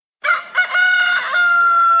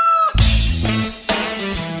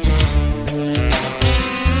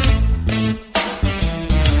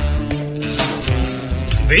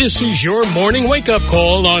This is your morning wake-up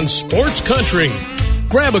call on Sports Country.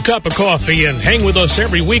 Grab a cup of coffee and hang with us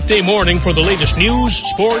every weekday morning for the latest news,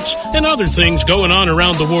 sports, and other things going on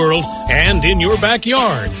around the world and in your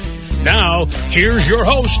backyard. Now, here's your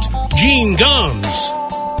host, Gene Gumbs.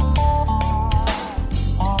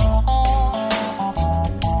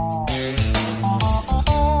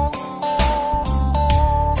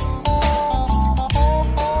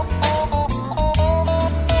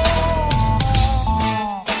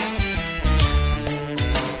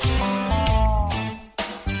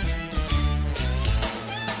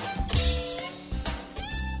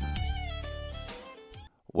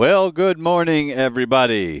 Well, good morning,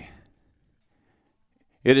 everybody.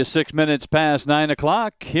 It is 6 minutes past 9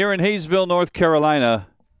 o'clock here in Hayesville, North Carolina.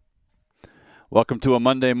 Welcome to a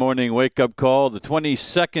Monday morning wake-up call, the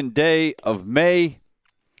 22nd day of May,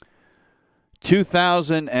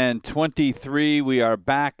 2023. We are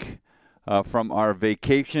back from our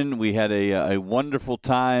vacation. We had a wonderful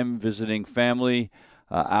time visiting family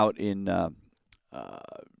out in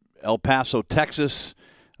El Paso, Texas.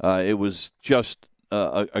 It was just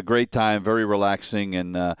a great time, very relaxing,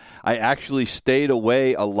 and I actually stayed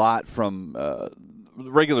away a lot from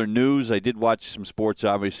regular news. I did watch some sports,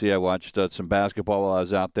 obviously. I watched some basketball while I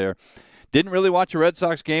was out there. Didn't really watch a Red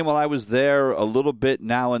Sox game while I was there, a little bit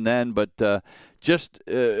now and then, but just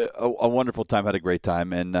a wonderful time, had a great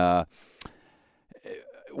time. And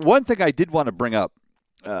one thing I did want to bring up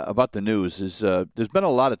about the news is there's been a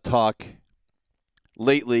lot of talk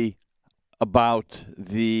lately about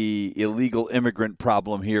the illegal immigrant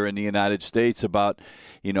problem here in the United States, about,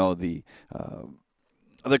 you know, the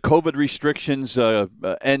COVID restrictions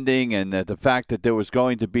ending, and the fact that there was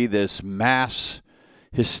going to be this mass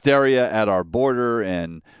hysteria at our border,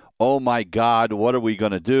 and oh my God, what are we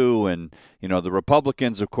going to do? And, you know, the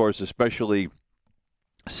Republicans, of course, especially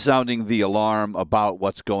sounding the alarm about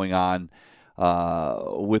what's going on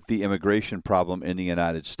with the immigration problem in the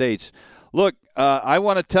United States. Look, I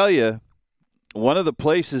want to tell you, one of the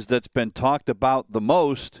places that's been talked about the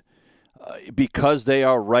most, because they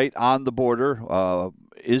are right on the border,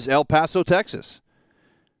 is El Paso, Texas.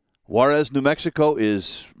 Juarez, New Mexico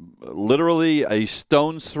is literally a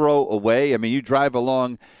stone's throw away. I mean, you drive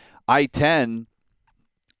along I-10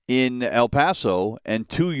 in El Paso, and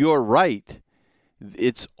to your right,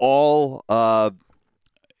 it's all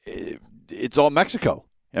Mexico.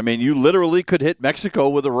 I mean, you literally could hit Mexico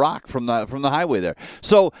with a rock from the highway there.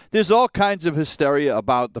 So there's all kinds of hysteria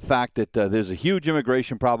about the fact that there's a huge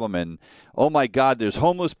immigration problem, and oh my God, there's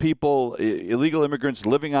homeless people, illegal immigrants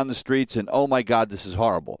living on the streets, and oh my God, this is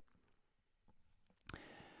horrible.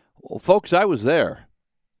 Well, folks, I was there,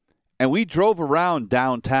 and we drove around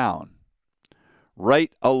downtown,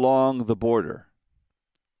 right along the border.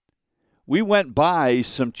 We went by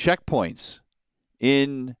some checkpoints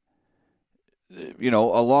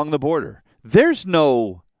along the border. There's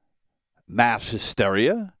no mass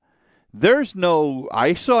hysteria.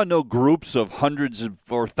 I saw no groups of hundreds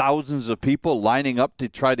or thousands of people lining up to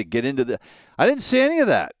try to get into I didn't see any of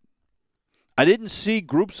that. I didn't see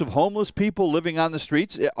groups of homeless people living on the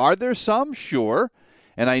streets. Are there some? Sure.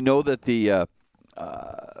 And I know that the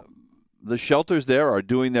shelters there are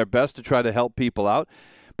doing their best to try to help people out.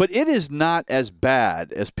 But it is not as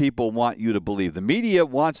bad as people want you to believe. The media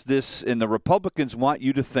wants this, and the Republicans want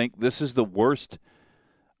you to think this is the worst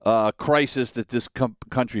crisis that this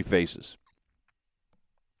country faces.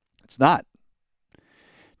 It's not.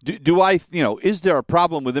 Is there a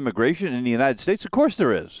problem with immigration in the United States? Of course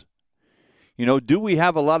there is. You know, do we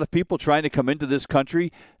have a lot of people trying to come into this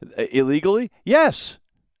country illegally? Yes.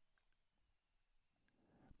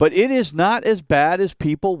 But it is not as bad as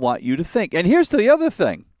people want you to think. And here's the other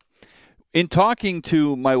thing. In talking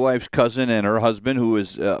to my wife's cousin and her husband, who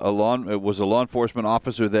was a law enforcement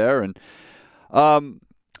officer there, and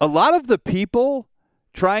a lot of the people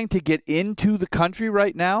trying to get into the country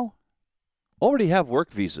right now already have work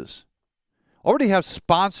visas, already have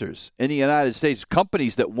sponsors in the United States,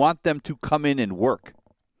 companies that want them to come in and work.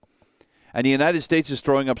 And the United States is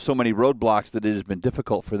throwing up so many roadblocks that it has been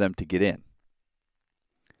difficult for them to get in.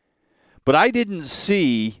 But I didn't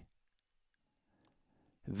see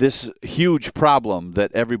this huge problem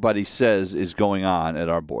that everybody says is going on at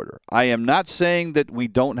our border. I am not saying that we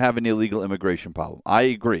don't have an illegal immigration problem. I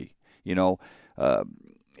agree. It's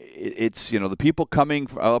the people coming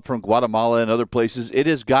up from Guatemala and other places, it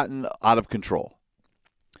has gotten out of control.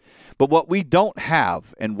 But what we don't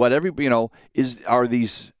have, and what are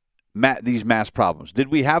these mass problems. Did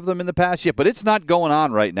we have them in the past? Yeah, but it's not going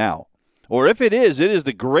on right now. Or if it is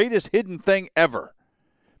the greatest hidden thing ever,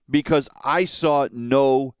 because I saw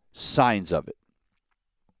no signs of it.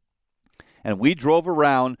 And we drove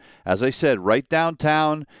around, as I said, right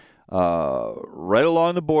downtown, right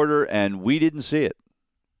along the border, and we didn't see it.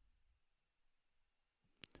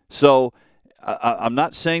 So I'm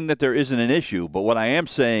not saying that there isn't an issue, but what I am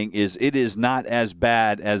saying is it is not as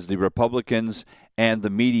bad as the Republicans and the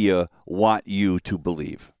media want you to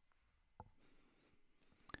believe.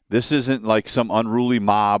 This isn't like some unruly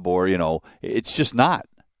mob or, it's just not.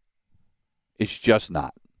 It's just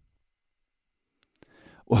not.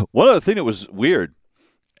 One other thing that was weird,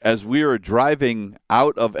 as we were driving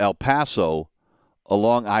out of El Paso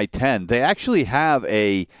along I-10, they actually have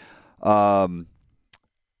a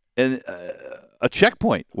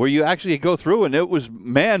checkpoint where you actually go through, and it was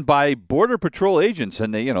manned by Border Patrol agents.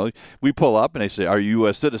 And they, we pull up and they say, "Are you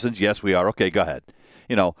U.S. citizens?" "Yes, we are." "Okay, go ahead."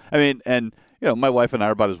 My wife and I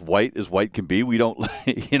are about as white can be. We don't,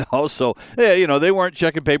 so, yeah, they weren't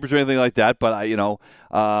checking papers or anything like that. But,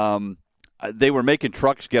 they were making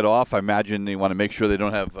trucks get off. I imagine they want to make sure they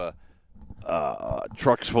don't have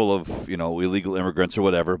trucks full of, illegal immigrants or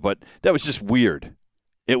whatever. But that was just weird.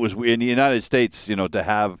 It was in the United States, to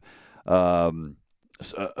have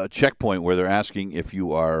a checkpoint where they're asking if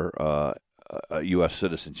you are a U.S.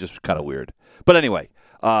 citizen. Just kind of weird. But anyway,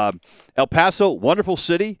 El Paso, wonderful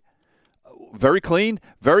city. Very clean,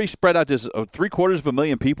 very spread out. There's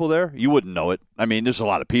 750,000 people there. You wouldn't know it. I mean, there's a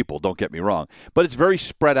lot of people, don't get me wrong. But it's very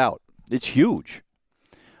spread out. It's huge.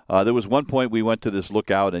 There was one point we went to this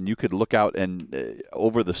lookout, and you could look out and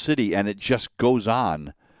over the city, and it just goes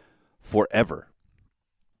on forever.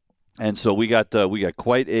 And so we got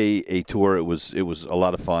quite a tour. It was a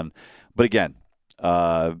lot of fun. But again,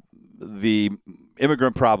 the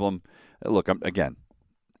immigrant problem, look,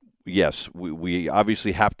 yes, we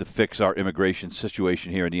obviously have to fix our immigration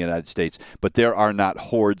situation here in the United States, but there are not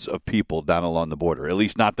hordes of people down along the border, at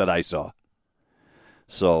least not that I saw.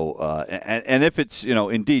 So, and if it's,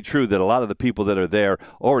 indeed true that a lot of the people that are there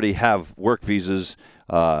already have work visas,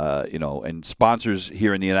 and sponsors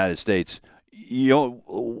here in the United States,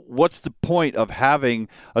 what's the point of having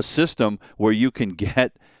a system where you can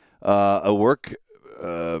get a work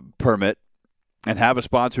permit and have a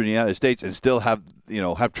sponsor in the United States and still have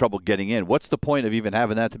trouble getting in? What's the point of even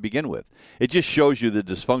having that to begin with? It just shows you the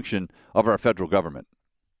dysfunction of our federal government,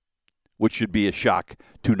 which should be a shock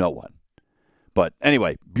to no one. But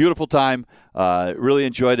anyway, beautiful time. Really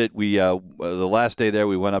enjoyed it. We the last day there,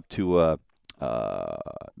 we went up to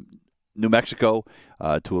New Mexico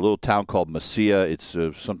to a little town called Mesilla. It's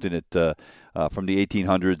something that from the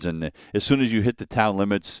 1800s, and as soon as you hit the town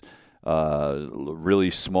limits, really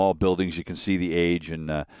small buildings, you can see the age,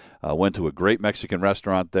 and went to a great Mexican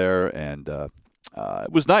restaurant there, and it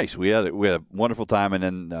was nice. We had a wonderful time, and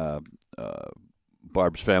then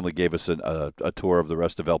Barb's family gave us a tour of the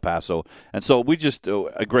rest of El Paso, and so we just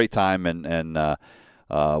a great time, and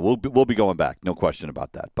we'll be going back, no question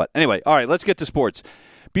about that. But anyway, all right, let's get to sports.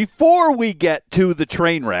 Before we get to the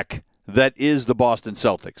train wreck that is the Boston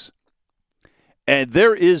Celtics, and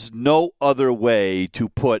there is no other way to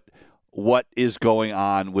put what is going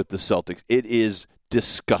on with the Celtics. It is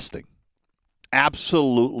disgusting.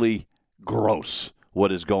 Absolutely gross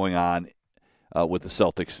what is going on with the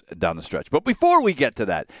Celtics down the stretch. But before we get to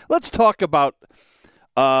that, let's talk about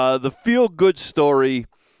the feel-good story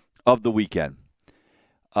of the weekend.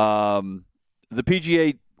 The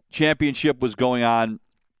PGA Championship was going on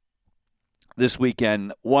this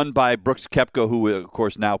weekend, won by Brooks Koepka, who, of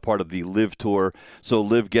course, now part of the LIV Tour. So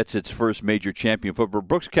LIV gets its first major champion. For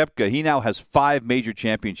Brooks Koepka, he now has 5 major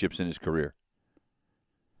championships in his career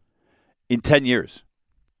in 10 years.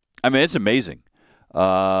 I mean, it's amazing.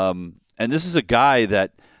 And this is a guy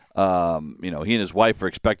that, he and his wife are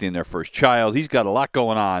expecting their first child. He's got a lot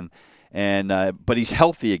going on, but he's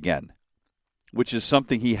healthy again, which is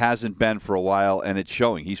something he hasn't been for a while, and it's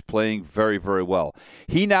showing. He's playing very, very well.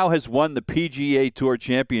 He now has won the PGA Tour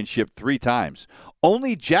Championship 3 times.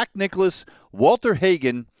 Only Jack Nicklaus, Walter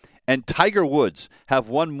Hagen, and Tiger Woods have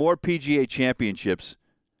won more PGA Championships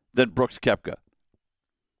than Brooks Koepka.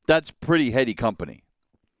 That's pretty heady company.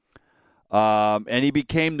 And he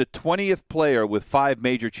became the 20th player with 5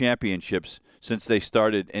 major championships since they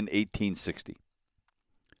started in 1860.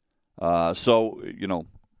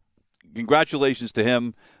 Congratulations to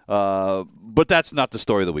him, but that's not the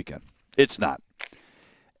story of the weekend. It's not.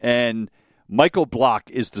 And Michael Block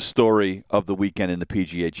is the story of the weekend in the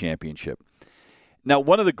PGA Championship. Now,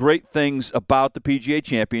 one of the great things about the PGA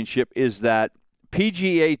Championship is that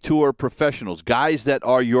PGA Tour professionals, guys that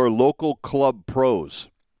are your local club pros,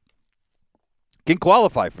 can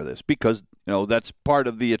qualify for this because, that's part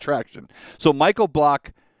of the attraction. So Michael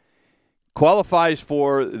Block qualifies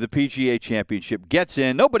for the PGA Championship, gets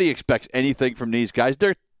in. Nobody expects anything from these guys.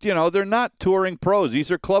 They're they're not touring pros.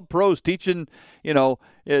 These are club pros teaching,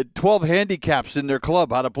 12 handicaps in their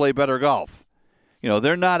club how to play better golf.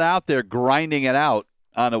 They're not out there grinding it out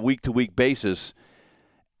on a week-to-week basis.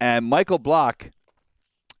 And Michael Block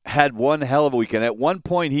had one hell of a weekend. At one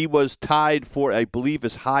point, he was tied for, I believe,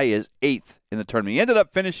 as high as 8th in the tournament. He ended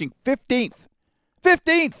up finishing 15th.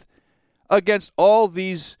 15th against all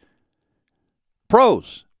these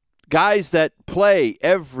pros. Guys that play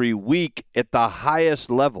every week at the highest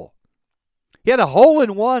level. He had a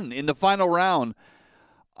hole-in-one in the final round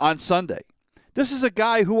on Sunday. This is a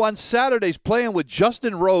guy who on Saturday's playing with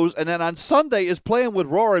Justin Rose and then on Sunday is playing with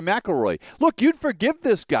Rory McIlroy. Look, you'd forgive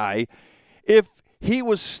this guy if he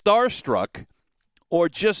was starstruck or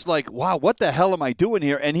just like, wow, what the hell am I doing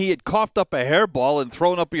here? And he had coughed up a hairball and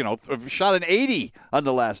thrown up, shot an 80 on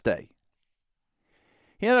the last day.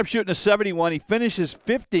 He ended up shooting a 71. He finishes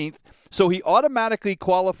 15th, so he automatically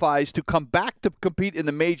qualifies to come back to compete in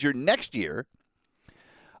the major next year.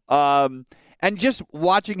 And just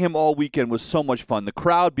watching him all weekend was so much fun. The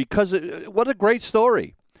crowd, because what a great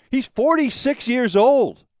story. He's 46 years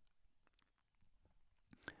old.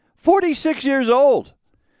 46 years old.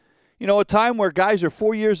 A time where guys are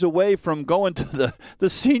 4 years away from going to the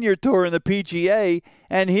senior tour in the PGA,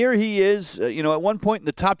 and here he is, at one point in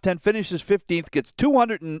the top 10, finishes 15th, gets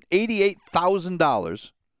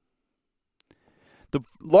 $288,000. The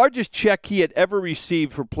largest check he had ever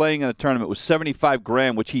received for playing in a tournament was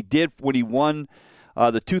 $75,000, which he did when he won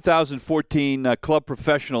the 2014 Club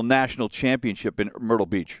Professional National Championship in Myrtle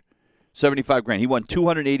Beach. $75,000. He won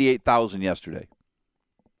 $288,000 yesterday.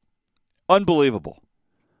 Unbelievable.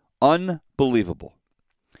 Unbelievable.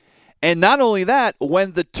 And not only that,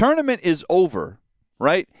 when the tournament is over,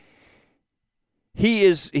 right?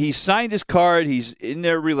 He signed his card. He's in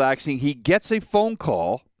there relaxing. He gets a phone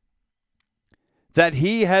call that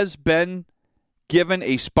he has been given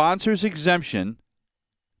a sponsor's exemption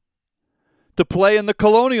to play in the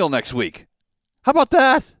Colonial next week. How about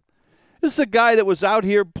that? This is a guy that was out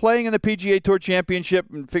here playing in the PGA Tour Championship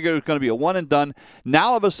and figured it was going to be a one and done. Now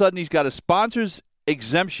all of a sudden he's got a sponsor's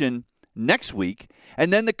exemption next week.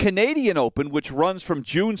 And then the Canadian Open, which runs from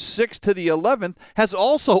June 6th to the 11th, has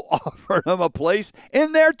also offered him a place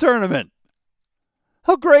in their tournament.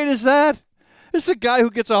 How great is that? This is a guy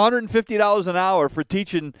who gets $150 an hour for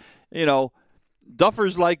teaching,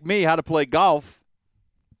 duffers like me how to play golf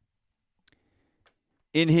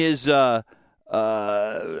in his Arroyo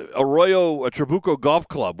Trabuco Golf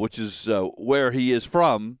Club, which is where he is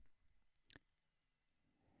from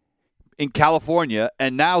in California.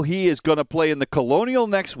 And now he is going to play in the Colonial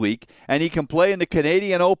next week, and he can play in the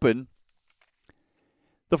Canadian Open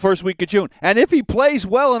the first week of June. And if he plays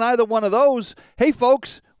well in either one of those, hey,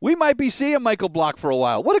 folks, we might be seeing Michael Block for a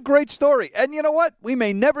while. What a great story. And you know what? We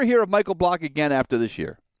may never hear of Michael Block again after this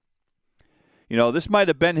year. This might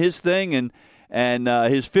have been his thing and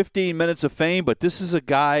his 15 minutes of fame, but this is a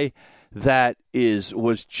guy that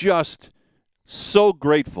was just so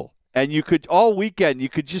grateful. And you could, all weekend, you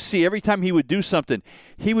could just see every time he would do something,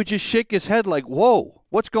 he would just shake his head like, whoa,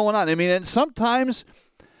 what's going on? I mean, and sometimes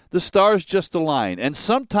the stars just align. And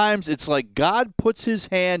sometimes it's like God puts his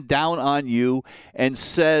hand down on you and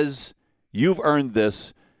says, you've earned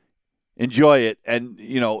this. Enjoy it. And,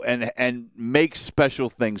 and make special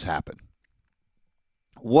things happen.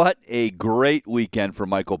 What a great weekend for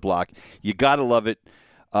Michael Block. You got to love it.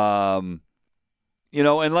 And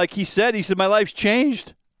like he said, my life's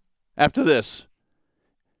changed after this.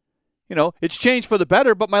 It's changed for the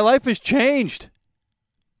better, but my life has changed.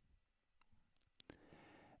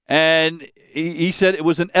 And he said it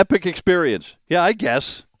was an epic experience. Yeah, I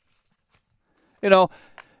guess.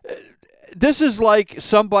 This is like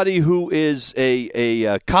somebody who is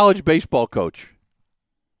a college baseball coach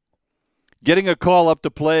getting a call up to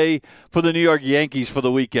play for the New York Yankees for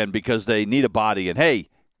the weekend because they need a body. And, hey,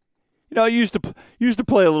 you used to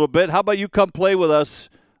play a little bit. How about you come play with us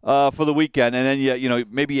for the weekend? And then,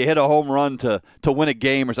 maybe you hit a home run to win a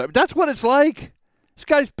game or something. That's what it's like. This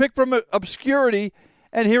guy's picked from obscurity.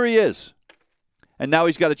 And here he is. And now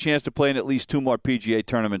he's got a chance to play in at least 2 more PGA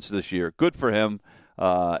tournaments this year. Good for him.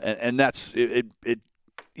 And that's it.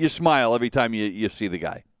 You smile every time you see the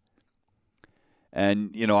guy.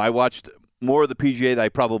 And, I watched more of the PGA than I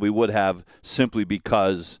probably would have simply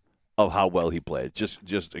because of how well he played.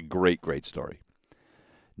 Just a great, great story.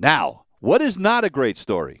 Now, what is not a great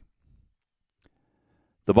story?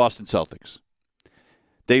 The Boston Celtics.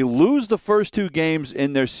 They lose the first 2 games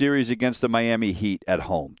in their series against the Miami Heat at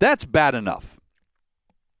home. That's bad enough.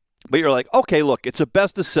 But you're like, okay, look, it's a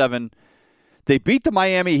best of 7. They beat the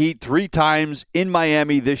Miami Heat 3 times in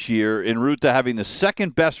Miami this year, en route to having the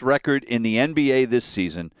second-best record in the NBA this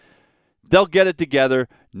season. They'll get it together,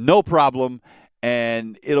 no problem,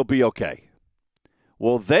 and it'll be okay.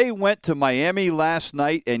 Well, they went to Miami last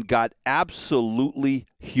night and got absolutely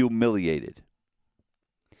humiliated.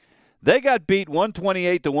 They got beat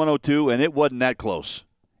 128-102, and it wasn't that close.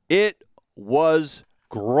 It was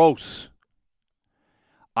gross.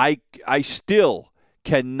 I still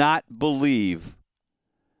cannot believe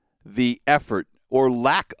the effort or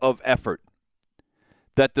lack of effort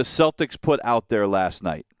that the Celtics put out there last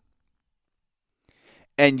night.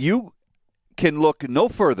 And you can look no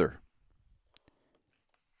further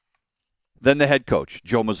than the head coach,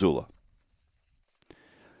 Joe Mazzulla.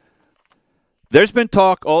 There's been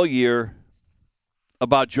talk all year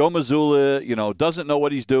about Joe Mazzulla, doesn't know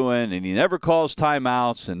what he's doing, and he never calls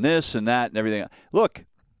timeouts and this and that and everything. Look,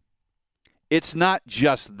 it's not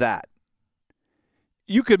just that.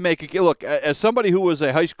 You could make a look, as somebody who was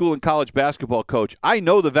a high school and college basketball coach, I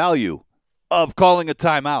know the value of calling a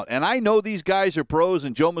timeout. And I know these guys are pros,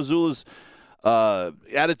 and Joe Mazzulla's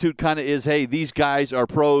attitude kind of is, hey, these guys are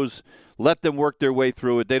pros. Let them work their way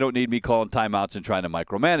through it. They don't need me calling timeouts and trying to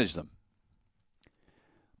micromanage them.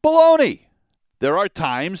 Baloney. There are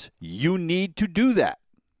times you need to do that.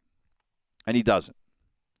 And he doesn't.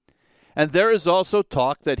 And there is also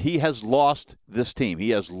talk that he has lost this team. He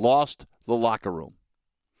has lost the locker room.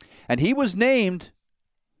 And he was named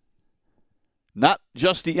not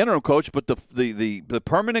just the interim coach, but the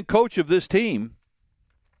permanent coach of this team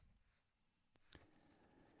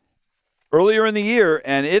earlier in the year,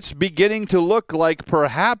 and it's beginning to look like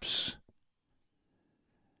perhaps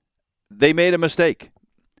they made a mistake.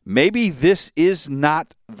 Maybe this is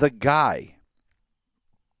not the guy.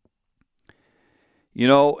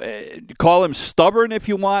 Call him stubborn if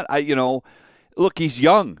you want. Look, he's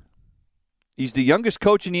young. He's the youngest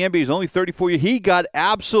coach in the NBA. He's only 34 years. He got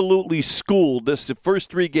absolutely schooled the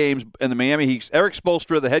first 3 games in the Miami Heat. Eric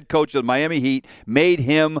Spoelstra, the head coach of the Miami Heat, made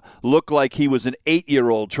him look like he was an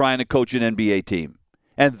 8-year-old trying to coach an NBA team.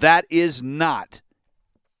 And that is not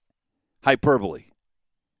hyperbole.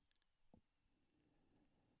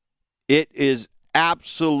 It is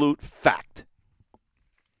absolute fact.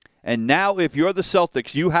 And now if you're the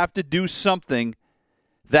Celtics, you have to do something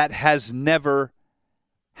that has never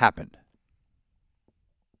happened.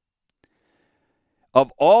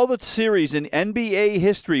 Of all the series in NBA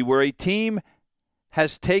history where a team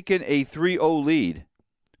has taken a 3-0 lead,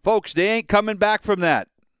 folks, they ain't coming back from that.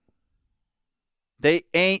 They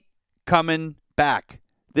ain't coming back.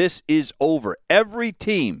 This is over. Every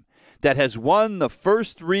team that has won the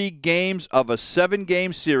first 3 games of a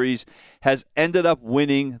 7-game series has ended up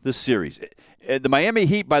winning the series. The Miami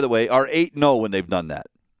Heat, by the way, are 8-0 when they've done that.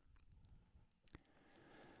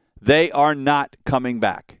 They are not coming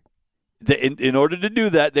back. In order to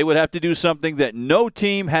do that, they would have to do something that no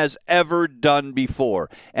team has ever done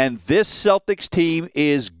before. And this Celtics team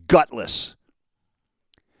is gutless.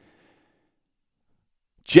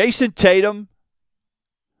 Jason Tatum,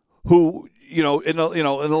 who, in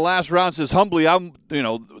the last round says humbly, I'm,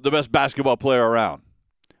 the best basketball player around.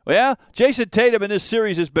 Well, yeah, Jason Tatum in this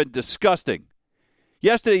series has been disgusting.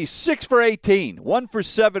 Yesterday, 6 for 18, 1 for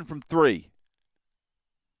 7 from 3.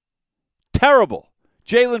 Terrible.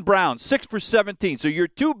 Jaylen Brown, 6 for 17. So your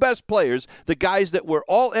 2 best players, the guys that were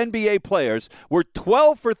all NBA players, were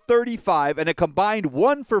 12 for 35 and a combined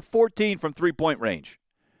 1 for 14 from three-point range.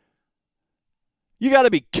 You got to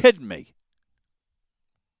be kidding me.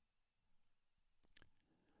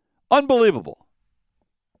 Unbelievable.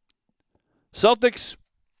 Celtics,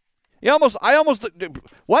 why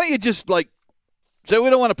don't you just say we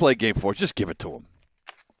don't want to play game 4, just give it to them.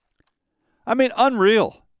 I mean,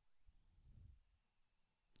 unreal.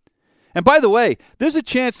 And by the way, there's a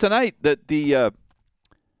chance tonight that the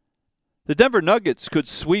Denver Nuggets could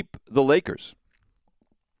sweep the Lakers.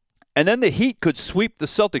 And then the Heat could sweep the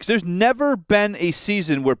Celtics. There's never been a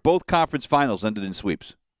season where both conference finals ended in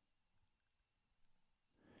sweeps.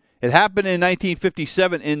 It happened in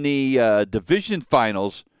 1957 in the division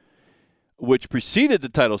finals, which preceded the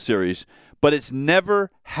title series, but it's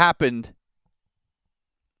never happened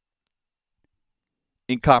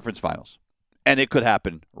in conference finals. And it could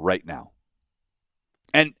happen right now.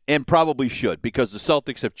 And probably should, because the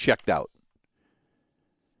Celtics have checked out.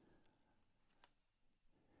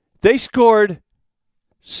 They scored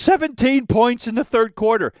 17 points in the third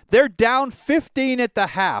quarter. They're down 15 at the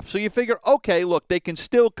half. So you figure, okay, look, they can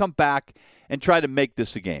still come back and try to make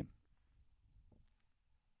this a game.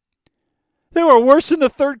 They were worse in the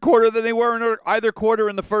third quarter than they were in either quarter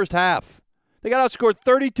in the first half. They got outscored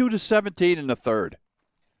 32-17 in the third.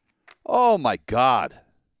 Oh, my God.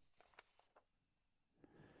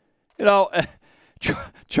 You know,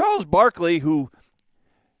 Charles Barkley, who,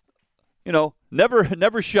 you know,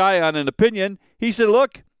 never shy on an opinion, he said,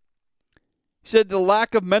 look, the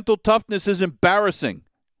lack of mental toughness is embarrassing.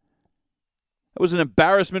 It was an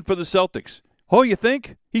embarrassment for the Celtics. Oh, you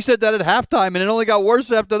think? He said that at halftime, and it only got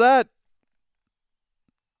worse after that.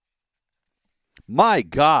 My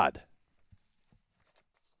God.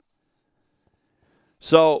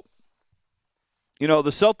 So, you know,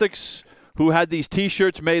 the Celtics, who had these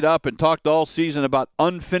T-shirts made up and talked all season about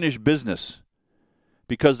unfinished business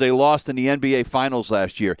because they lost in the NBA Finals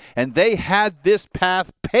last year, and they had this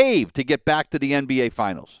path paved to get back to the NBA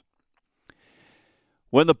Finals.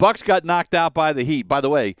 When the Bucks got knocked out by the Heat, by the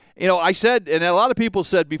way, you know, I said, and a lot of people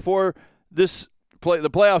said before the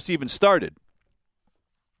playoffs even started,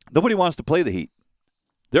 nobody wants to play the Heat.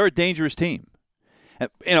 They're a dangerous team. And,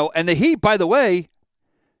 you know, and the Heat, by the way,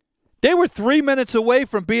 they were 3 minutes away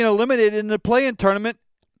from being eliminated in the play-in tournament.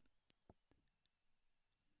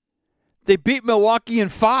 They beat Milwaukee in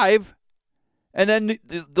 5, and then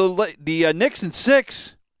the Knicks in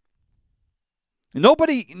 6.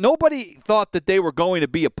 Nobody thought that they were going to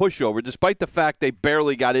be a pushover, despite the fact they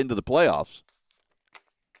barely got into the playoffs.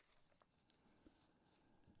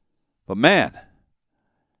 But man,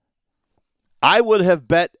 I would have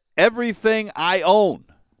bet everything I own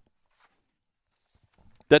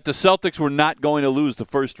that the Celtics were not going to lose the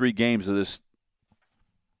first 3 games of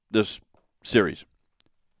this series.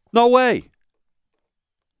 No way.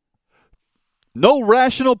 No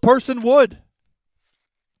rational person would.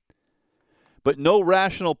 But no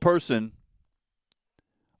rational person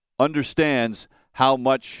understands how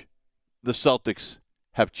much the Celtics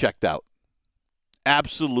have checked out.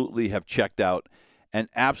 Absolutely have checked out and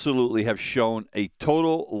absolutely have shown a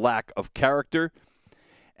total lack of character.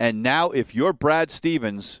 And now if you're Brad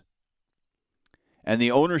Stevens and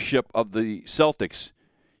the ownership of the Celtics,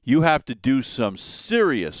 you have to do some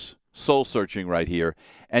serious soul-searching right here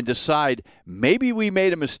and decide maybe we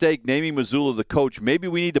made a mistake naming Mazzulla the coach. Maybe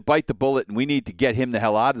we need to bite the bullet and we need to get him the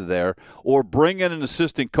hell out of there, or bring in an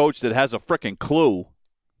assistant coach that has a frickin' clue.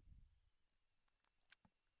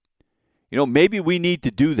 You know, maybe we need to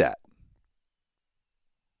do that.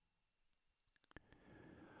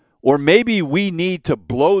 Or maybe we need to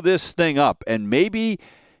blow this thing up, and maybe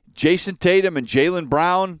Jason Tatum and Jaylen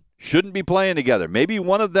Brown shouldn't be playing together. Maybe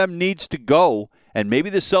one of them needs to go, and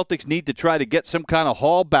maybe the Celtics need to try to get some kind of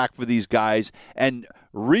haul back for these guys and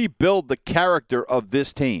rebuild the character of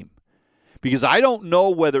this team. Because I don't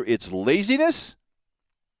know whether it's laziness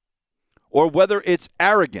or whether it's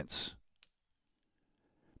arrogance,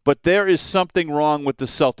 but there is something wrong with the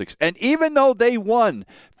Celtics. And even though they won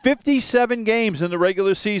 57 games in the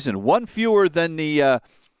regular season, one fewer than the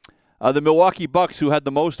Milwaukee Bucks, who had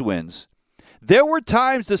the most wins, there were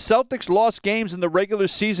times the Celtics lost games in the regular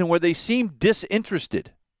season where they seemed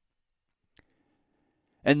disinterested.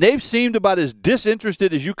 And they've seemed about as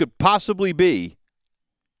disinterested as you could possibly be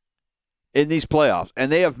in these playoffs.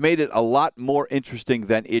 And they have made it a lot more interesting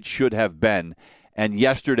than it should have been. And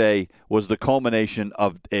yesterday was the culmination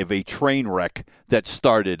of a train wreck that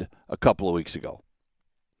started a couple of weeks ago.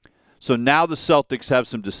 So now the Celtics have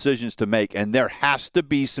some decisions to make, and there has to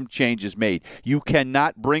be some changes made. You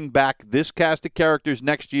cannot bring back this cast of characters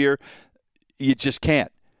next year. You just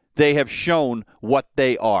can't. They have shown what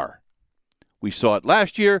they are. We saw it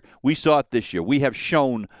last year. We saw it this year. We have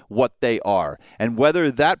shown what they are. And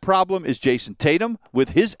whether that problem is Jason Tatum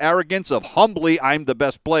with his arrogance of humbly, I'm the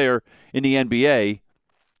best player in the NBA,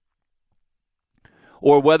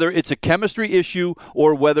 or whether it's a chemistry issue,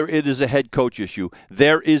 or whether it is a head coach issue,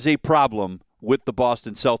 there is a problem with the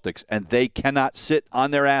Boston Celtics, and they cannot sit on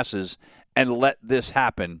their asses and let this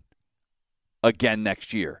happen again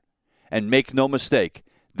next year. And make no mistake,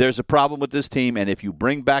 there's a problem with this team, and if you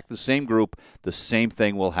bring back the same group, the same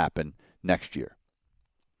thing will happen next year.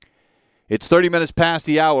 It's 30 minutes past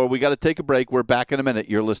the hour. We got to take a break. We're back in a minute.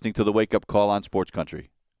 You're listening to the Wake Up Call on Sports Country.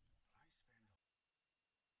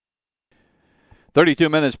 32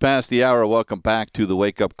 minutes past the hour. Welcome back to the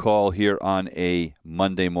Wake Up Call here on a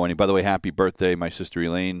Monday morning. By the way, happy birthday, my sister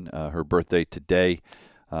Elaine. Her birthday today.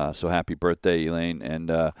 So happy birthday, Elaine. And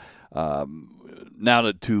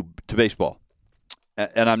now to baseball.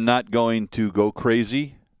 And I'm not going to go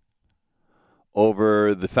crazy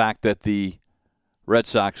over the fact that the Red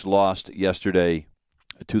Sox lost yesterday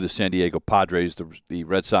to the San Diego Padres. The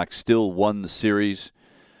Red Sox still won the series.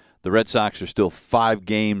 The Red Sox are still 5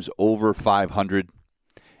 games over 500.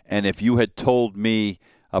 And if you had told me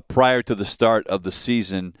prior to the start of the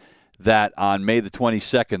season that on May the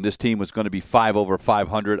 22nd this team was going to be 5 over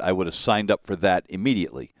 500, I would have signed up for that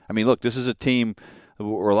immediately. I mean, look, this is a team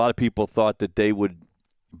where a lot of people thought that they would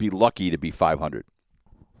be lucky to be 500.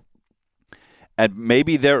 And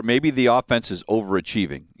maybe the offense is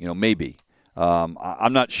overachieving. Maybe.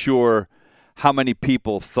 I'm not sure how many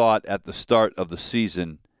people thought at the start of the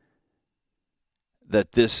season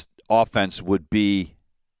that this offense would be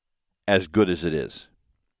as good as it is,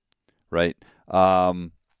 right?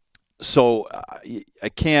 So I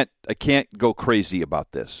can't go crazy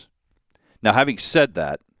about this. Now, having said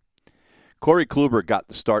that, Corey Kluber got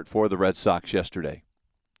the start for the Red Sox yesterday,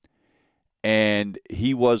 and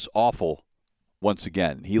he was awful once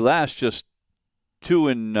again. He lasted just 2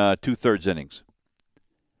 2/3 innings.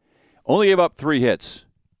 Only gave up 3 hits.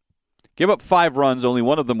 Gave up 5 runs. Only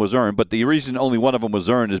one of them was earned, but the reason only one of them was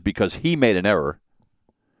earned is because he made an error,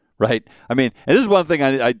 right? I mean, and this is one thing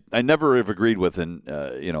I never have agreed with, and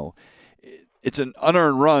it's an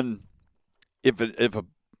unearned run if a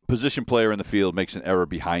position player in the field makes an error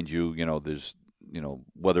behind you. There's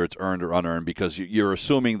whether it's earned or unearned, because you're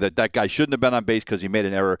assuming that guy shouldn't have been on base because he made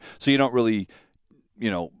an error, so you don't really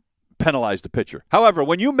penalize the pitcher. However,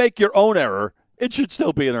 when you make your own error, it should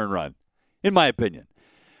still be an earned run, in my opinion.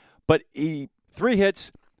 But 3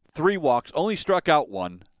 hits, 3 walks, only struck out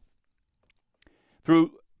 1.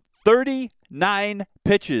 Threw 39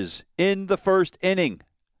 pitches in the first inning.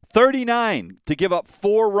 39 to give up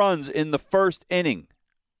 4 runs in the first inning.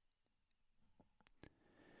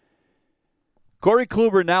 Corey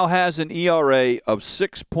Kluber now has an ERA of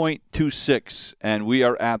 6.26, and we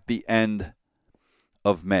are at the end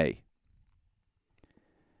of May.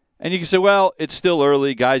 And you can say, well, it's still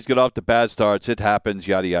early. Guys get off to bad starts. It happens,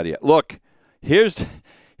 yada, yada, yada. Look, here's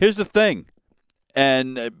the thing.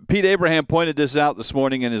 And Pete Abraham pointed this out this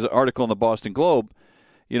morning in his article in the Boston Globe.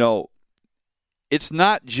 It's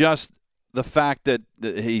not just the fact that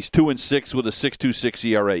he's 2-6 with a 6.26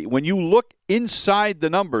 ERA. When you look inside the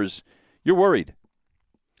numbers, you're worried.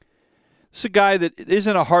 This is a guy that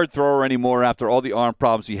isn't a hard thrower anymore after all the arm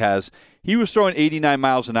problems he has. He was throwing 89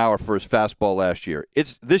 miles an hour for his fastball last year.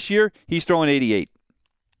 This year, he's throwing 88.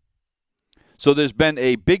 So there's been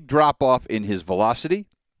a big drop-off in his velocity,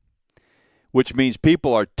 which means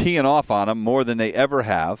people are teeing off on him more than they ever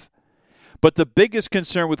have. But the biggest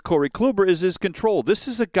concern with Corey Kluber is his control. This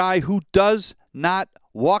is a guy who does not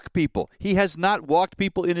walk people. He has not walked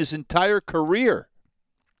people in his entire career.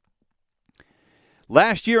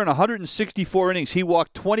 Last year in 164 innings, he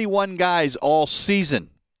walked 21 guys all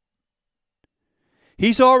season.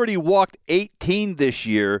 He's already walked 18 this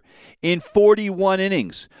year in 41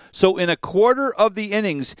 innings. So in a quarter of the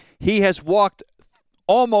innings, he has walked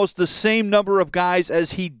almost the same number of guys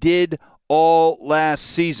as he did all last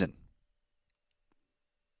season.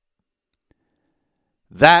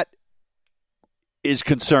 That is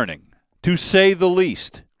concerning, to say the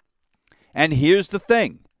least. And here's the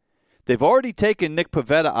thing. They've already taken Nick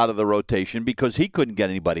Pivetta out of the rotation because he couldn't get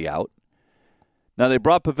anybody out. Now, they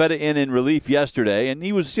brought Pivetta in relief yesterday, and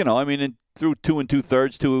he was, through 2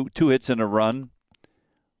 2/3, two hits and a run.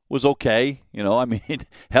 Was okay.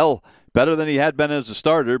 Hell, better than he had been as a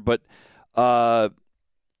starter. But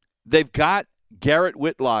they've got Garrett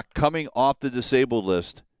Whitlock coming off the disabled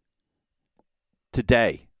list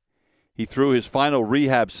today. He threw his final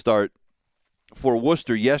rehab start for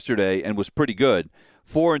Worcester yesterday and was pretty good.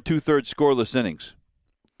 4 2/3 scoreless innings.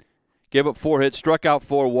 Gave up 4 hits, struck out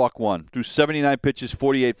 4, walked 1. Threw 79 pitches,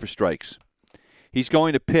 48 for strikes. He's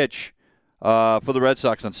going to pitch for the Red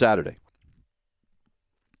Sox on Saturday.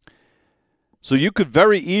 So you could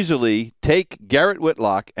very easily take Garrett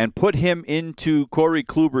Whitlock and put him into Corey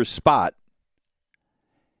Kluber's spot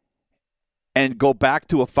and go back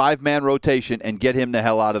to a 5-man rotation and get him the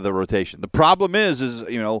hell out of the rotation. The problem is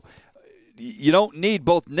you don't need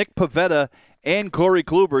both Nick Pivetta and Corey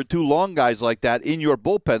Kluber, 2 long guys like that, in your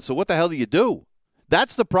bullpen. So what the hell do you do?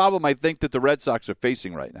 That's the problem I think that the Red Sox are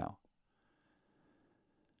facing right now.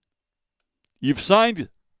 You've signed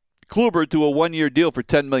Kluber to a 1-year deal for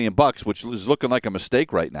 $10 million, which is looking like a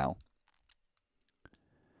mistake right now.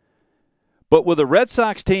 But with a Red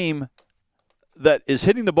Sox team that is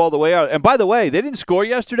hitting the ball the way out, and by the way, they didn't score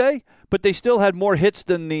yesterday, but they still had more hits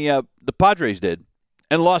than the Padres did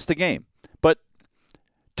and lost the game. But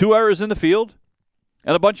 2 errors in the field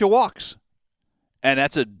and a bunch of walks. And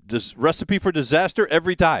that's a recipe for disaster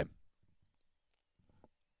every time.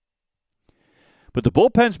 But the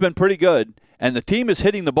bullpen's been pretty good, and the team is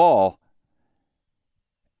hitting the ball,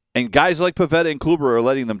 and guys like Pivetta and Kluber are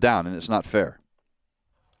letting them down, and it's not fair.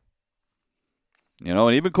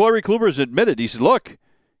 And even Corey Kluber's admitted, he said, look,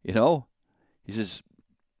 he says,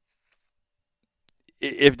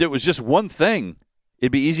 if there was just one thing,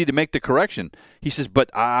 it'd be easy to make the correction. He says,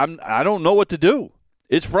 but I don't know what to do.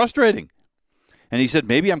 It's frustrating. And he said,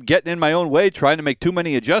 maybe I'm getting in my own way, trying to make too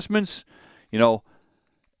many adjustments,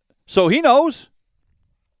 So he knows.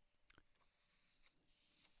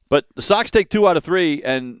 But the Sox take 2 out of 3,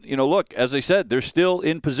 and, look, as I said, they're still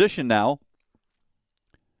in position now.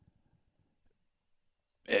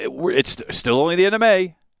 It's still only the end of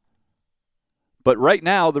May. But right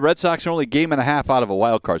now, the Red Sox are only a game and a half out of a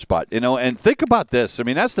wild card spot. And think about this. I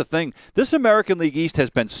mean, that's the thing. This American League East has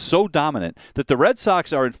been so dominant that the Red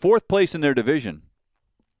Sox are in 4th place in their division.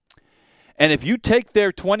 And if you take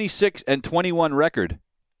their 26-21 record,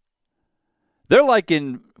 they're like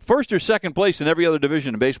in 1st or 2nd place in every other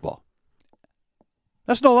division in baseball.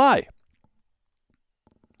 That's no lie.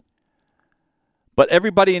 But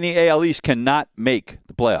everybody in the AL East cannot make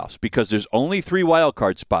the playoffs because there's only 3 wild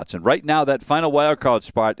card spots. And right now, that final wild card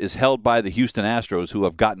spot is held by the Houston Astros, who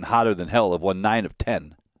have gotten hotter than hell, have won 9 of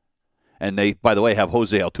 10. And they, by the way, have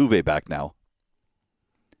Jose Altuve back now.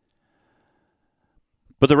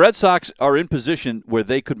 But the Red Sox are in position where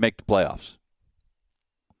they could make the playoffs.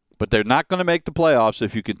 But they're not going to make the playoffs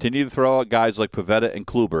if you continue to throw out guys like Pivetta and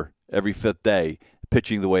Kluber every 5th day,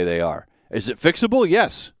 pitching the way they are. Is it fixable?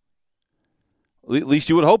 Yes. At least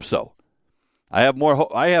you would hope so. I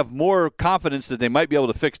have more confidence that they might be able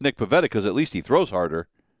to fix Nick Pivetta because at least he throws harder.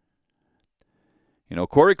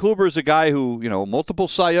 Corey Kluber is a guy who, multiple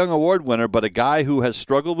Cy Young Award winner, but a guy who has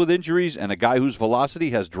struggled with injuries and a guy whose velocity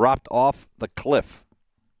has dropped off the cliff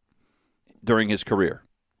during his career.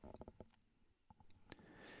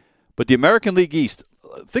 But the American League East,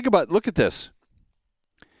 look at this.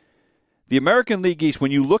 The American League East, when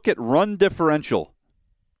you look at run differential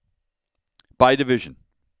by division,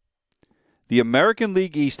 the American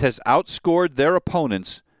League East has outscored their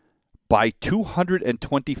opponents by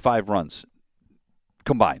 225 runs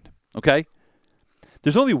combined, okay?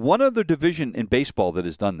 There's only one other division in baseball that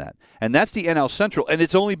has done that, and that's the NL Central, and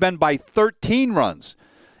it's only been by 13 runs.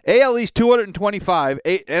 AL East 225,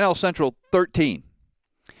 NL Central 13.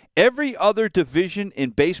 Every other division in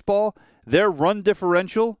baseball, their run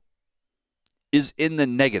differential is in the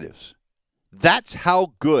negatives. That's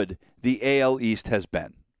how good the AL East has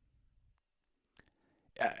been.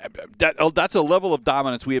 That's a level of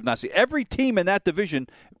dominance we have not seen. Every team in that division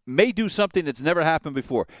may do something that's never happened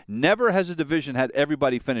before. Never has a division had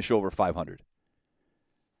everybody finish over 500.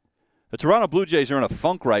 The Toronto Blue Jays are in a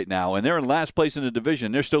funk right now, and they're in last place in the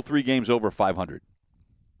division. They're still 3 games over 500.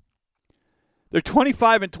 They're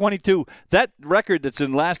 25-22. That record that's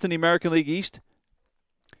in last in the American League East,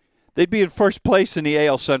 they'd be in 1st place in the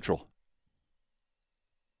AL Central.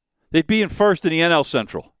 They'd be in 1st in the NL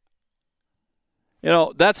Central.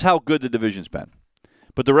 That's how good the division's been.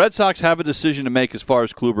 But the Red Sox have a decision to make as far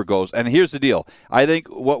as Kluber goes. And here's the deal. I think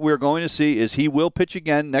what we're going to see is he will pitch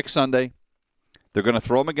again next Sunday. They're going to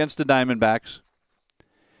throw him against the Diamondbacks.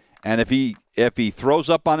 And if he throws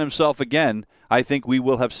up on himself again, I think we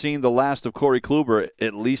will have seen the last of Corey Kluber,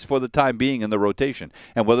 at least for the time being, in the rotation.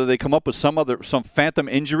 And whether they come up with some phantom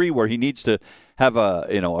injury where he needs to have a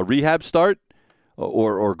rehab start,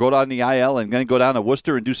 or go down the IL and then go down to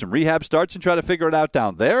Worcester and do some rehab starts and try to figure it out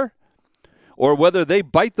down there, or whether they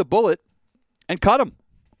bite the bullet and cut him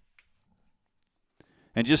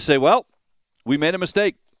and just say, well, we made a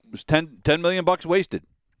mistake. It was $10 million wasted.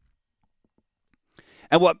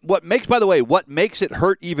 And what makes it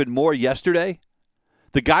hurt even more yesterday,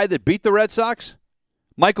 the guy that beat the Red Sox,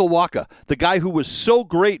 Michael Wacha, the guy who was so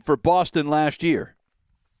great for Boston last year.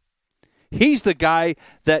 He's the guy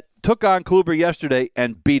that took on Kluber yesterday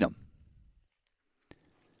and beat him.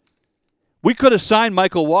 We could have signed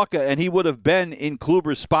Michael Wacha and he would have been in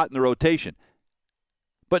Kluber's spot in the rotation.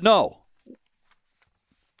 But no.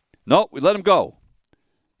 No, we let him go.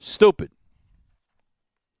 Stupid.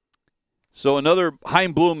 So another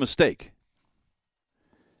Chaim Bloom mistake.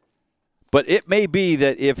 But it may be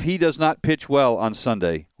that if he does not pitch well on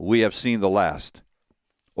Sunday, we have seen the last,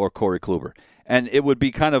 or Corey Kluber. And it would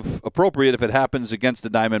be kind of appropriate if it happens against the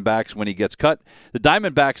Diamondbacks when he gets cut. The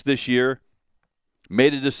Diamondbacks this year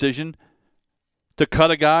made a decision to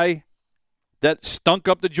cut a guy that stunk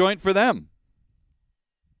up the joint for them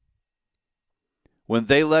when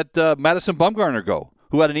they let Madison Bumgarner go,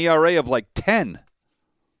 who had an ERA of like 10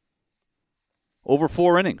 over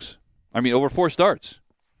 4 innings. Over 4 starts.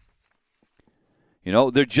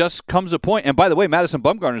 There just comes a point. And by the way, Madison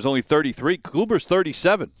Bumgarner is only 33. Kluber's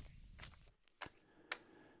 37.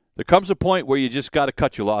 There comes a point where you just got to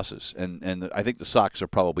cut your losses. And I think the Sox are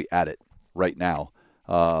probably at it right now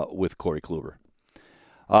with Corey Kluber.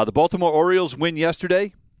 The Baltimore Orioles win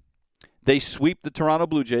yesterday. They sweep the Toronto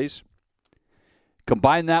Blue Jays.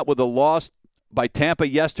 Combine that with a loss by Tampa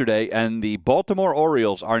yesterday, and the Baltimore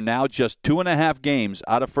Orioles are now just 2.5 games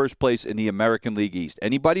out of first place in the American League East.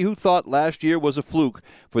 Anybody who thought last year was a fluke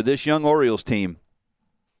for this young Orioles team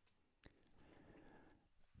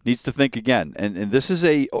needs to think again. And this is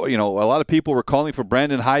a lot of people were calling for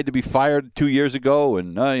Brandon Hyde to be fired 2 years ago,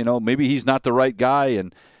 and maybe he's not the right guy.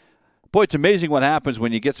 And boy, it's amazing what happens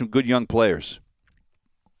when you get some good young players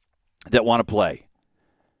that want to play.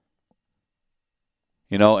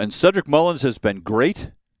 And Cedric Mullins has been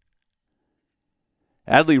great.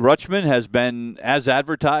 Adley Rutschman has been as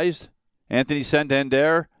advertised. Anthony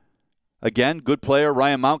Santander, again, good player.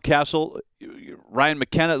 Ryan Mountcastle, Ryan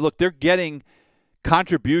McKenna. Look, they're getting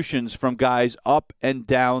contributions from guys up and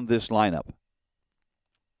down this lineup.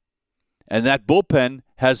 And that bullpen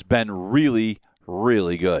has been really,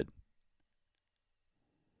 really good.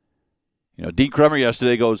 Dean Kremer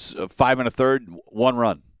yesterday goes 5 1/3, 1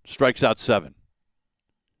 run, strikes out 7.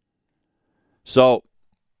 So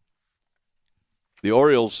the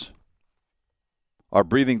Orioles are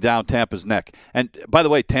breathing down Tampa's neck. And by the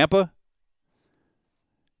way, Tampa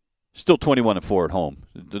still 21-4 at home.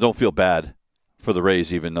 Don't feel bad for the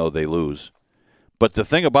Rays, even though they lose. But the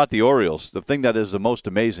thing about the Orioles, the thing that is the most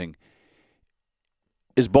amazing,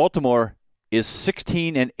 is Baltimore is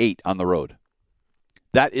 16-8 on the road.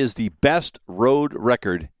 That is the best road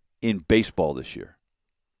record in baseball this year.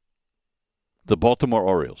 The Baltimore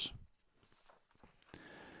Orioles.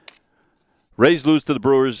 Rays lose to the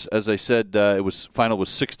Brewers. As I said, final was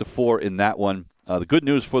 6-4 in that one. The good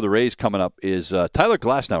news for the Rays coming up is Tyler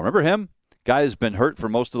Glasnow. Remember him? Guy has been hurt for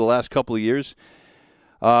most of the last couple of years.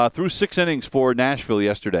 Threw 6 innings for Nashville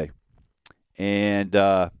yesterday. And,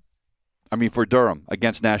 for Durham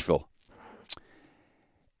against Nashville.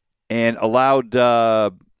 And allowed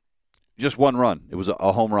just 1 run. It was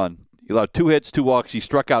a home run. He allowed 2 hits, 2 walks. He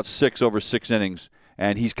struck out 6 over 6 innings,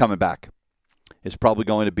 and he's coming back. It's probably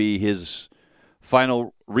going to be his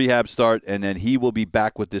final rehab start, and then he will be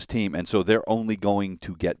back with this team, and so they're only going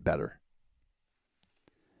to get better.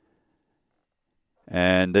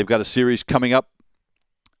 And they've got a series coming up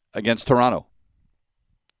against Toronto.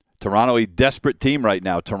 Toronto, a desperate team right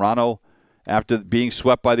now. Toronto, after being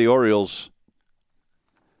swept by the Orioles,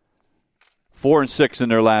 4-6 in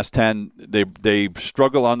their last 10. They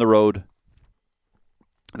struggle on the road.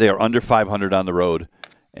 They are under 500 on the road.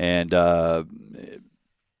 And I'm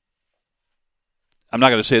not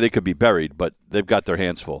going to say they could be buried, but they've got their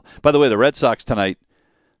hands full. By the way, the Red Sox tonight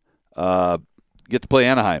get to play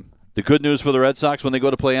Anaheim. The good news for the Red Sox when they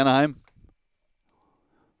go to play Anaheim,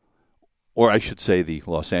 or I should say the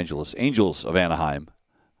Los Angeles Angels of Anaheim,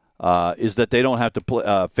 is that they don't have to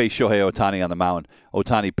face Shohei Ohtani on the mound.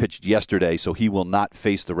 Ohtani pitched yesterday, so he will not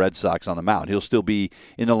face the Red Sox on the mound. He'll still be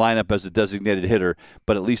in the lineup as a designated hitter,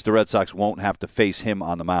 but at least the Red Sox won't have to face him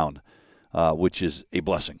on the mound, which is a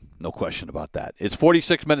blessing. No question about that. It's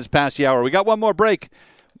 46 minutes past the hour. We got one more break.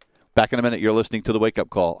 Back in a minute. You're listening to The Wake Up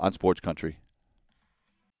Call on Sports Country.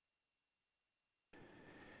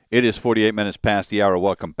 It is 48 minutes past the hour.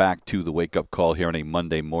 Welcome back to The Wake Up Call here on a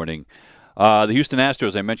Monday morning. The Houston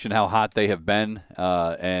Astros, I mentioned how hot they have been,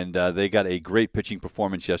 and they got a great pitching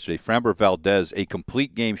performance yesterday. Framber Valdez, a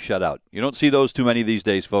complete game shutout. You don't see those too many these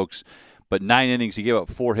days, folks. But 9 innings, he gave up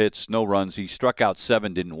 4 hits, no runs. He struck out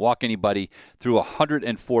 7, didn't walk anybody, threw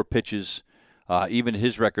 104 pitches, even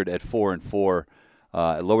his record at 4-4.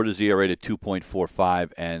 Lowered his ERA to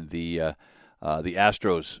 2.45, and the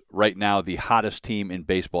Astros, right now, the hottest team in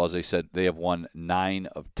baseball. As I said, they have won 9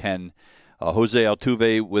 of 10. Jose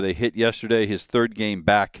Altuve with a hit yesterday, his 3rd game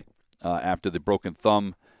back after the broken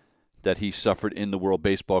thumb that he suffered in the World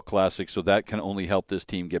Baseball Classic, so that can only help this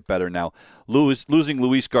team get better. Now, losing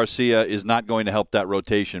Luis Garcia is not going to help that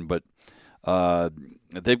rotation, but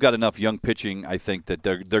they've got enough young pitching, I think, that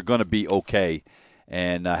they're going to be okay.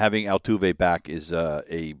 And having Altuve back is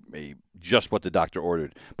a just what the doctor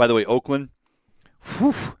ordered. By the way, Oakland,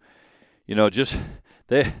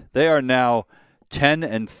 they are now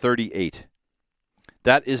 10-38.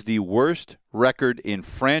 That is the worst record in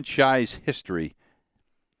franchise history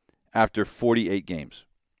after 48 games.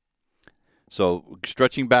 So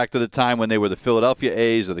stretching back to the time when they were the Philadelphia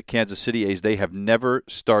A's or the Kansas City A's, they have never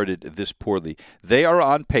started this poorly. They are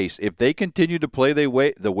on pace. If they continue to play the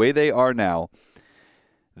way they are now,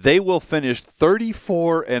 they will finish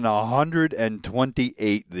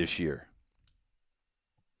 34-128 this year.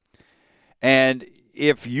 And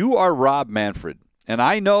if you are Rob Manfred, and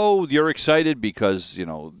I know you're excited because,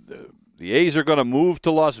 the A's are going to move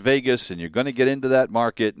to Las Vegas and you're going to get into that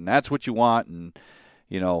market and that's what you want. And,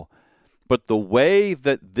 but the way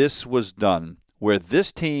that this was done, where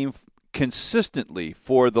this team consistently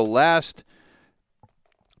for the last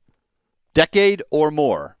decade or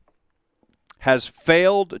more, has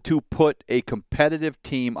failed to put a competitive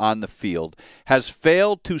team on the field, has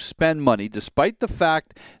failed to spend money, despite the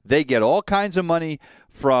fact they get all kinds of money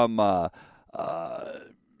from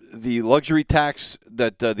the luxury tax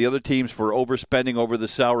that the other teams for overspending over the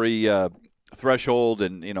salary threshold,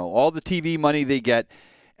 and all the TV money they get,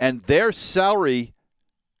 and their salary,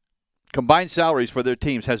 combined salaries for their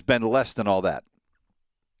teams, has been less than all that.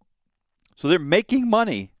 So they're making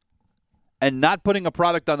money and not putting a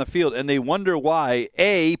product on the field, and they wonder why,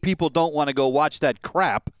 A, people don't want to go watch that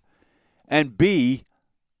crap, and B,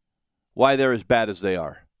 why they're as bad as they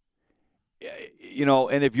are.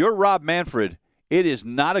 And if you're Rob Manfred, it is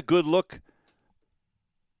not a good look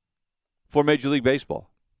for Major League Baseball.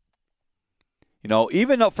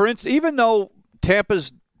 Even though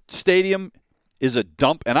Tampa's stadium is a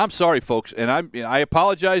dump, and I'm sorry, folks, and I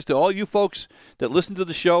apologize to all you folks that listen to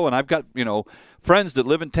the show, and I've got, friends that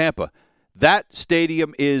live in Tampa. That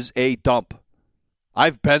stadium is a dump.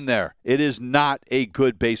 I've been there. It is not a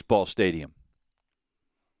good baseball stadium.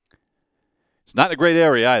 It's not a great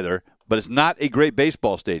area either, but it's not a great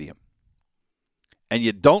baseball stadium. And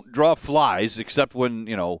you don't draw flies except when,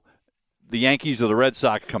 the Yankees or the Red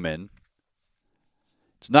Sox come in.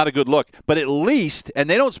 It's not a good look. But at least, and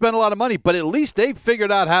they don't spend a lot of money, but at least they've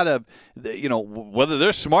figured out how to, whether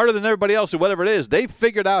they're smarter than everybody else or whatever it is, they've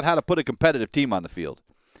figured out how to put a competitive team on the field.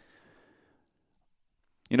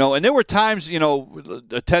 And there were times,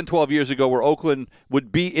 10, 12 years ago where Oakland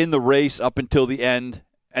would be in the race up until the end,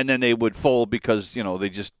 and then they would fold because, they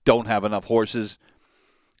just don't have enough horses.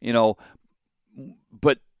 But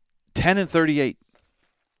 10-38.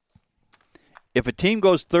 If a team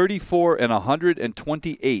goes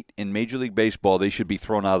 34-128 in Major League Baseball, they should be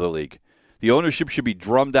thrown out of the league. The ownership should be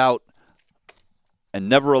drummed out and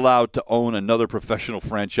never allowed to own another professional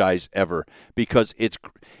franchise ever, because it's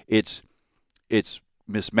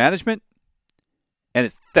mismanagement and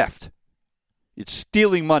it's theft. It's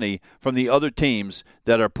stealing money from the other teams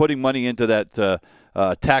that are putting money into that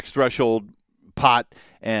tax threshold pot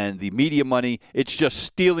and the media money. It's just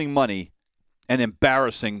stealing money and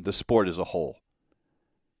embarrassing the sport as a whole.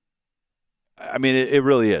 I mean, it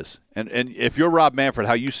really is. And if you're Rob Manfred,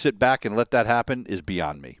 how you sit back and let that happen is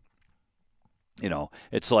beyond me.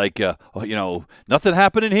 It's like, nothing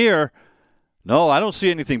happening here. No, I don't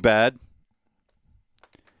see anything bad.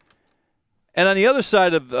 And on the other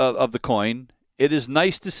side of the coin, it is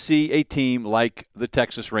nice to see a team like the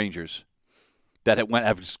Texas Rangers that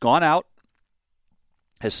have gone out,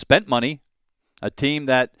 has spent money, a team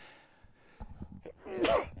that,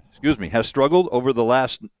 has struggled over the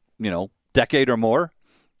last, decade or more.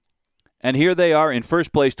 And here they are in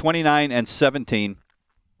first place, 29-17.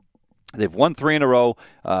 They've won 3 in a row.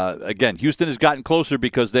 Again, Houston has gotten closer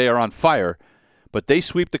because they are on fire, but they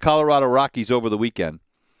sweep the Colorado Rockies over the weekend.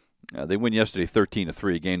 They win yesterday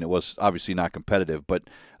 13-3, a game that was obviously not competitive. But,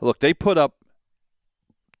 look, they put up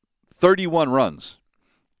 31 runs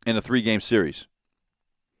in a 3-game series.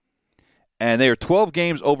 And they are 12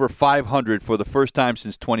 games over 500 for the first time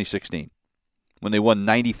since 2016, when they won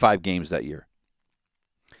 95 games that year.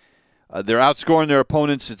 They're outscoring their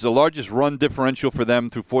opponents. It's the largest run differential for them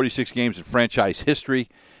through 46 games in franchise history.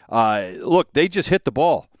 Look, they just hit the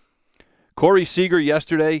ball. Corey Seager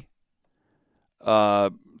yesterday, 3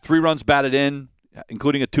 runs batted in,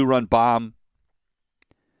 including a 2-run bomb.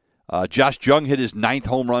 Josh Jung hit his 9th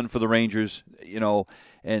home run for the Rangers,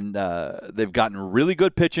 and they've gotten really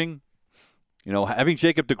good pitching. Having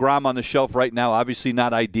Jacob deGrom on the shelf right now, obviously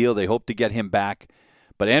not ideal. They hope to get him back.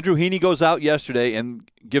 But Andrew Heaney goes out yesterday and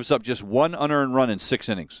gives up just 1 unearned run in 6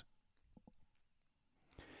 innings.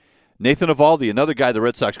 Nathan Eovaldi, another guy the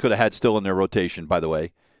Red Sox could have had still in their rotation, by the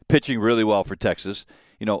way, pitching really well for Texas.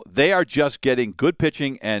 They are just getting good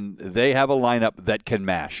pitching, and they have a lineup that can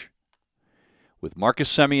mash. With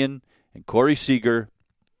Marcus Semien and Corey Seager,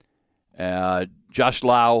 Josh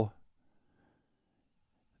Lau,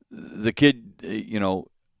 the kid,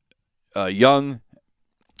 Young.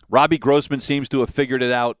 Robbie Grossman seems to have figured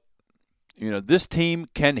it out. This team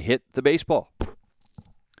can hit the baseball.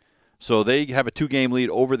 So they have a 2-game lead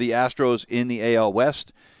over the Astros in the AL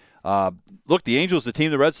West. Look, the Angels, the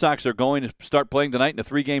team the Red Sox are going to start playing tonight in a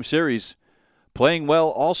 3-game series, playing well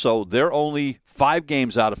also. They're only 5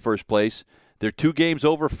 games out of first place. They're 2 games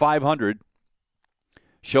over 500.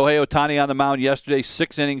 Shohei Ohtani on the mound yesterday,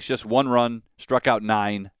 6 innings, just 1 run, struck out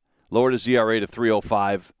 9, lowered his ERA to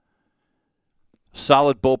 3.05.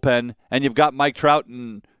 Solid bullpen, and you've got Mike Trout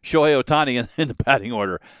and Shohei Ohtani in the batting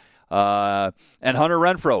order. And Hunter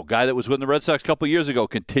Renfroe, guy that was with the Red Sox a couple years ago,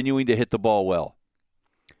 continuing to hit the ball well.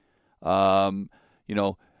 Gio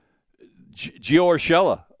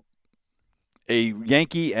Urshela, a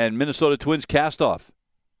Yankee and Minnesota Twins cast-off,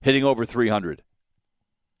 hitting over 300.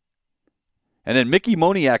 And then Mickey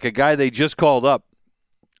Moniak, a guy they just called up,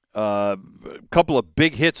 a couple of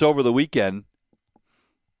big hits over the weekend.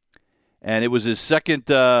 And it was his second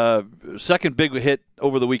big hit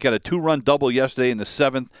over the weekend, a 2-run double yesterday in the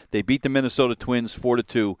 7th. They beat the Minnesota Twins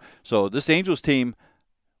 4-2. So this Angels team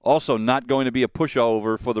also not going to be a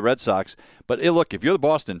pushover for the Red Sox. But hey, look, if you're the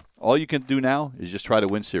Boston, all you can do now is just try to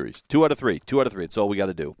win series. 2 out of 3. 2 out of 3. It's all we got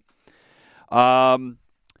to do. The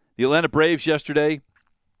Atlanta Braves yesterday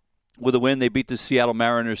with a win. They beat the Seattle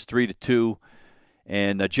Mariners 3-2.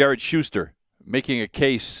 And Jared Schuster making a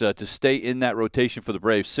case to stay in that rotation for the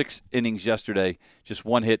Braves. 6 innings yesterday, just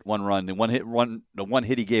 1 hit, 1 run. The one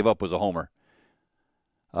hit he gave up was a homer.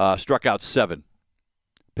 Struck out 7.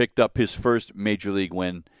 Picked up his first major league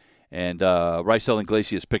win. And Raisel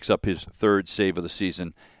Iglesias picks up his 3rd save of the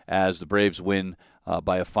season as the Braves win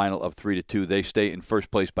by a final of 3-2. They stay in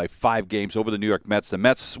first place by 5 games over the New York Mets. The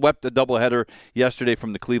Mets swept a doubleheader yesterday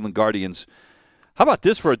from the Cleveland Guardians. How about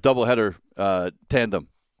this for a doubleheader tandem?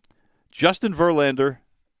 Justin Verlander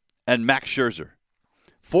and Max Scherzer.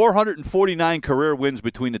 449 career wins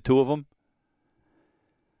between the two of them.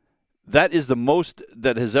 That is the most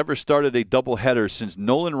that has ever started a doubleheader since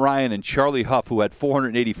Nolan Ryan and Charlie Huff, who had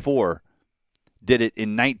 484, did it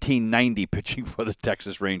in 1990 pitching for the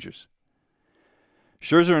Texas Rangers.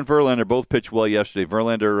 Scherzer and Verlander both pitched well yesterday.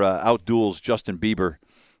 Verlander outduels Justin Bieber.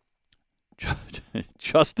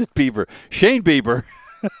 Justin Bieber. Shane Bieber.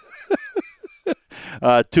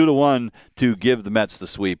 2-1 to give the Mets the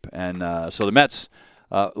sweep. And so the Mets,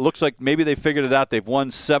 looks like maybe they figured it out. They've won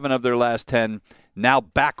 7 of their last 10. Now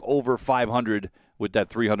back over 500 with that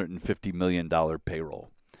 $350 million payroll.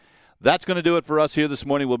 That's going to do it for us here this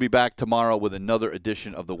morning. We'll be back tomorrow with another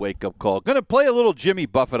edition of the Wake Up Call. Going to play a little Jimmy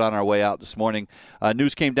Buffett on our way out this morning.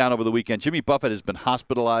 News came down over the weekend. Jimmy Buffett has been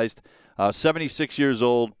hospitalized, 76 years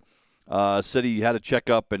old. Said he had a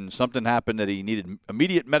checkup and something happened that he needed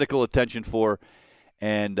immediate medical attention for.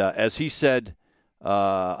 And as he said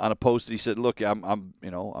on a post, he said, "Look, I'm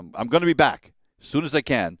going to be back as soon as I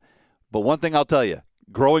can. But one thing I'll tell you,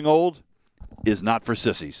 growing old is not for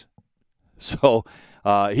sissies." So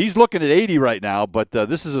he's looking at 80 right now. But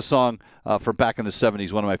this is a song from back in the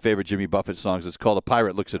 70s, one of my favorite Jimmy Buffett songs. It's called "A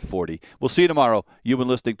Pirate Looks at 40." We'll see you tomorrow. You've been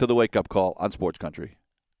listening to the Wake Up Call on Sports Country.